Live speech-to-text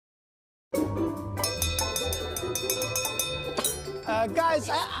Guys,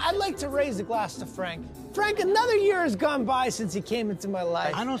 I'd like to raise a glass to Frank. Frank, another year has gone by since he came into my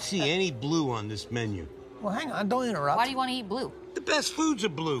life. I don't see any blue on this menu. Well, hang on, don't interrupt. Why do you want to eat blue? The best foods are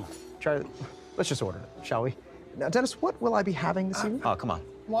blue. Charlie, let's just order it, shall we? Now, Dennis, what will I be having this evening? Oh, come on.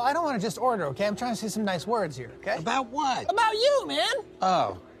 Well, I don't want to just order, okay? I'm trying to say some nice words here, okay? About what? About you, man!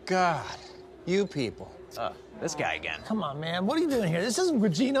 Oh, God. You people. This guy again. Come on, man. What are you doing here? This isn't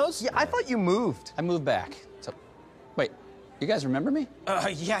Regino's. Yeah, I thought you moved. I moved back. So, wait, you guys remember me?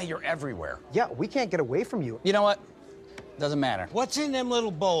 Yeah, you're everywhere. Yeah, we can't get away from you. You know what? Doesn't matter. What's in them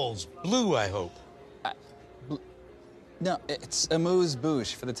little bowls? Blue, I hope. No, it's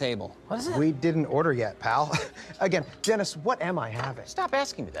amuse-bouche for the table. What is it? We didn't order yet, pal. Again, Dennis, what am I having? Stop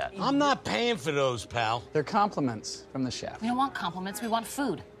asking me that. I'm not paying for those, pal. They're compliments from the chef. We don't want compliments, we want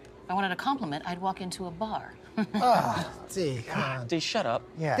food. If I wanted a compliment, I'd walk into a bar. D, come on. D, shut up.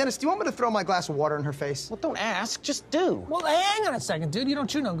 Yeah. Dennis, do you want me to throw my glass of water in her face? Well, don't ask, just do. Well, hang on a second, dude. You don't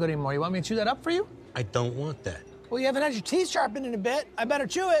chew no good anymore. You want me to chew that up for you? I don't want that. Well, you haven't had your teeth sharpened in a bit. I better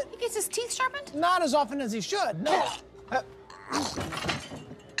chew it. He gets his teeth sharpened? Not as often as he should, no.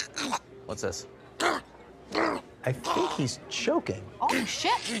 What's this? I think he's choking. Oh,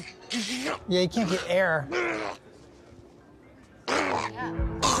 shit. Yeah, you can't get air.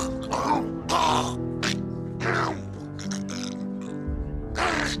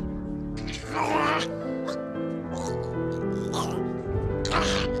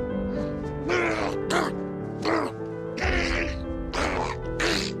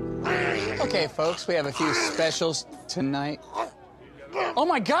 Okay, folks, we have a few specials tonight. Oh,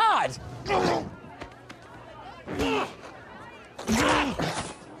 my God!